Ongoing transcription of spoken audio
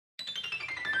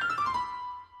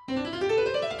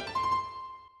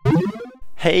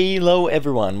Hello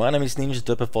everyone, my name is Ninja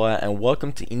Derpify and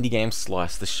welcome to Indie Game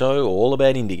Slice, the show all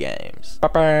about indie games.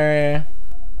 Bye-bye.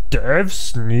 Dev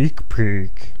Sneak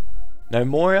Peek.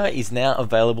 Gnomoria is now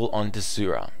available on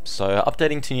Desura, so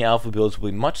updating to new alpha builds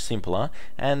will be much simpler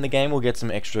and the game will get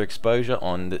some extra exposure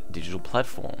on the digital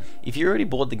platform. If you already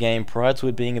bought the game prior to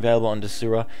it being available on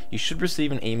Desura, you should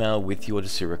receive an email with your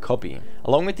Desura copy.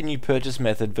 Along with the new purchase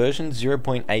method, version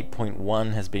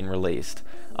 0.8.1 has been released.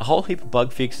 A whole heap of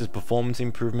bug fixes, performance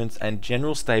improvements and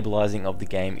general stabilizing of the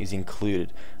game is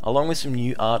included, along with some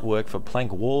new artwork for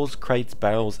plank walls, crates,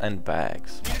 barrels and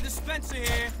bags.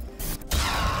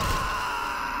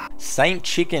 Saint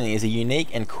Chicken is a unique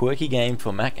and quirky game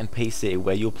for Mac and PC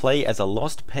where you'll play as a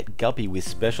lost pet guppy with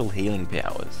special healing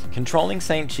powers. Controlling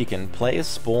Saint Chicken, players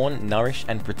spawn, nourish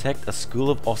and protect a school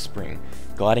of offspring,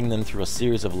 guiding them through a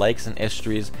series of lakes and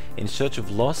estuaries in search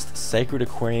of lost, sacred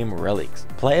aquarium relics.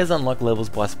 Players unlock levels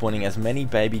by spawning as many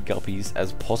baby guppies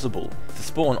as possible. To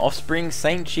spawn offspring,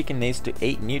 Saint Chicken needs to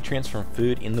eat nutrients from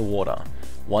food in the water.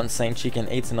 Once Saint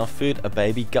Chicken eats enough food, a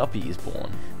baby guppy is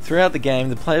born. Throughout the game,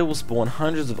 the player will spawn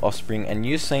hundreds of offspring and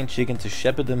use Saint Chicken to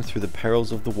shepherd them through the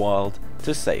perils of the wild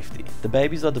to safety. The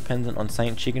babies are dependent on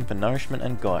Saint Chicken for nourishment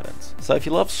and guidance. So if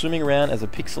you love swimming around as a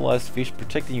pixelized fish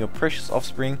protecting your precious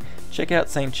offspring, check out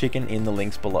Saint Chicken in the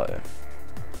links below.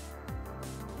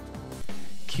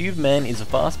 Cubemen is a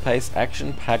fast-paced,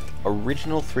 action-packed,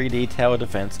 original 3D tower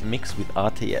defense mixed with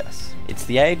RTS. It's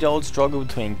the age-old struggle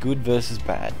between good versus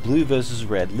bad, blue versus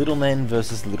red, little men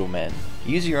versus little men.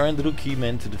 Use your own little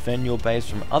cubemen to defend your base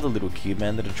from other little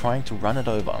cubemen that are trying to run it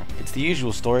over. It's the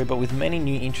usual story but with many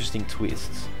new interesting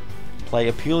twists. Play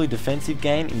a purely defensive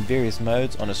game in various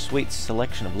modes on a sweet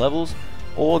selection of levels,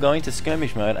 or go into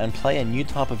skirmish mode and play a new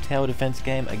type of tower defense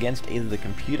game against either the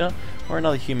computer or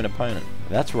another human opponent.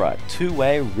 That's right,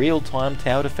 two-way, real-time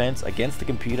tower defense against the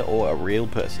computer or a real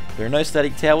person. There are no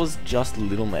static towers, just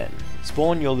little men.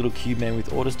 Spawn your little cube men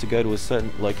with orders to go to a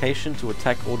certain location to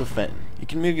attack or defend. You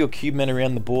can move your cube men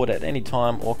around the board at any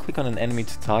time or click on an enemy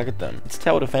to target them. It's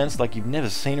tower defense like you've never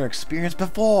seen or experienced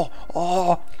before.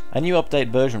 Oh! A new update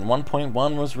version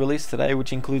 1.1 was released today,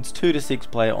 which includes 2 to 6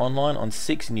 player online on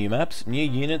 6 new maps, new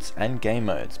units and game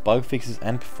modes, bug fixes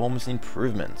and performance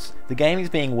improvements. The game is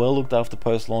being well looked after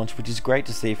post-launch, which is great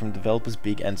to see from developers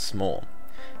big and small.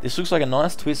 This looks like a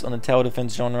nice twist on the tower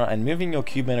defense genre, and moving your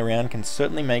cubemen around can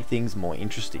certainly make things more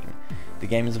interesting. The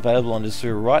game is available on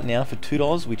Desura right now for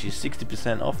 $2, which is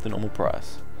 60% off the normal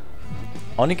price.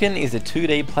 Oniken is a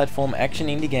 2D platform action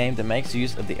indie game that makes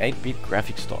use of the 8-bit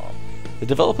graphic style. The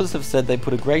developers have said they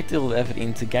put a great deal of effort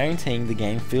into guaranteeing the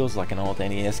game feels like an old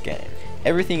NES game.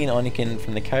 Everything in Oniken,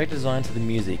 from the character design to the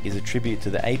music, is a tribute to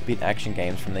the 8-bit action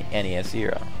games from the NES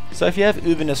era. So if you have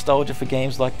uber nostalgia for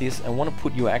games like this and want to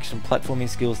put your action platforming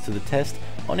skills to the test,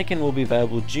 Oniken will be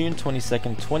available June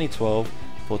 22nd, 2012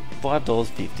 for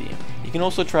 $5.50. You can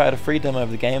also try out a free demo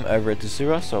of the game over at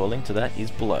Desura, so a link to that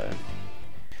is below.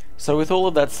 So with all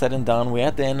of that said and done, we're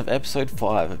at the end of episode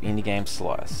 5 of Indie Game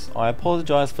Slice. I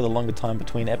apologise for the longer time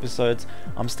between episodes.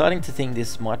 I'm starting to think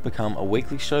this might become a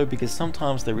weekly show because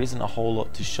sometimes there isn't a whole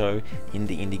lot to show in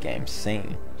the indie game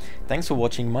scene. Thanks for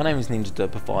watching, my name is Ninja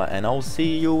Derpify and I'll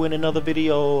see you in another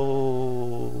video.